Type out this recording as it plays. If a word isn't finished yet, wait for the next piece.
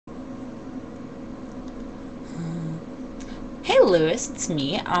Hey Lewis, it's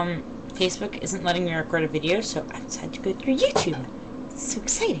me. Facebook isn't letting me record a video, so I decided to go through YouTube. It's so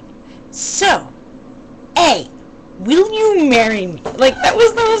exciting. So, A, will you marry me? Like, that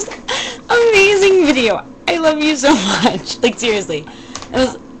was the most amazing video. I love you so much. Like, seriously. It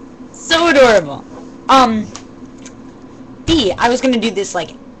was so adorable. B, I was gonna do this,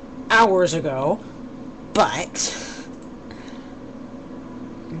 like, hours ago, but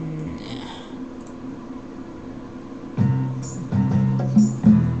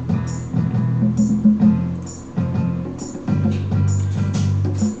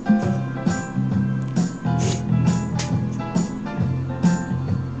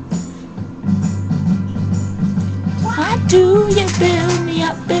why do you build me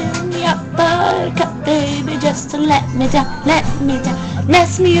up, Buttercup, baby, just to let me down,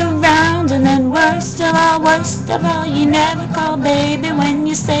 mess me around, and then worst of all, you never call, baby, when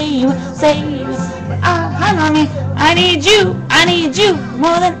you say you will. Oh, honey, I need you,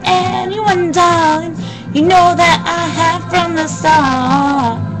 more than anyone, darling, you know that I have from the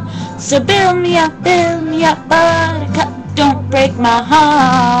start, so build me up, Buttercup, don't break my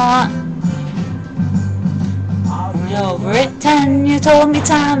heart. Over it 10, you told me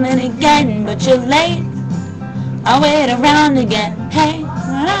time and again, but you're late, I'll wait around again. Hey,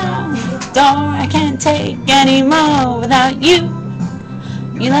 door, I can't take any more without you,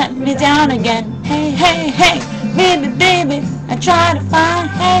 you let me down again. Hey, baby, I try to find,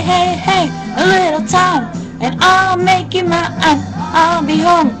 hey, a little time, and I'll make you mine. I'll be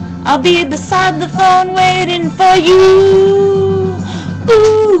home, I'll be beside the phone waiting for you.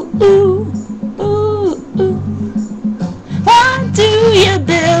 Ooh. Do you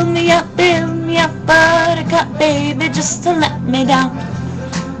build me up, Buttercup, baby, just to let me down,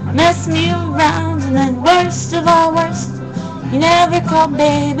 mess me around, and then worst of all, you never call,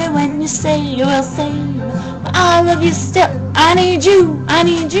 baby, when you say you will, but I love you still, I need you,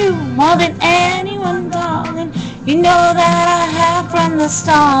 more than anyone, darling, you know that I have from the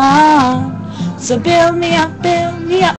start, so build me up,